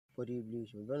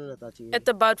At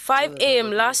about 5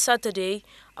 a.m. last Saturday,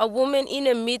 a woman in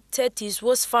her mid-30s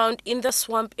was found in the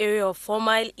swamp area of 4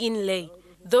 Mile in Ley.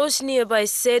 Those nearby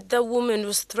said the woman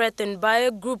was threatened by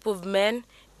a group of men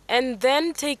and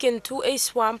then taken to a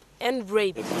swamp and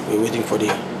raped. We're waiting for the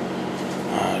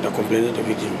complainant, the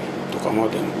victim, to come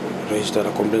out and register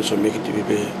a complaint so make it to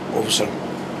be official.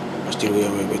 But still we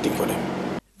are waiting for them.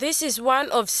 This is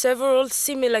one of several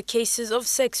similar cases of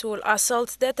sexual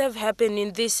assaults that have happened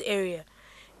in this area.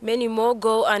 Many more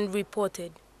go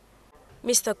unreported.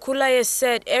 Mr. Kulaya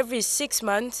said every 6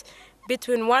 months,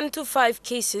 between 1 to 5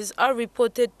 cases are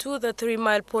reported to the 3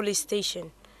 Mile police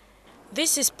station.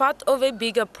 This is part of a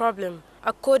bigger problem.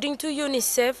 According to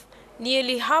UNICEF,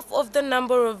 nearly half of the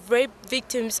number of rape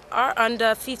victims are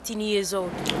under 15 years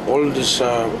old. All these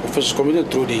offenses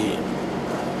committed through the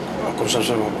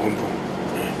consumption of homegrown.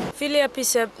 Philia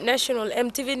Pisep, National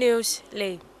MTV News,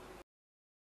 Ley.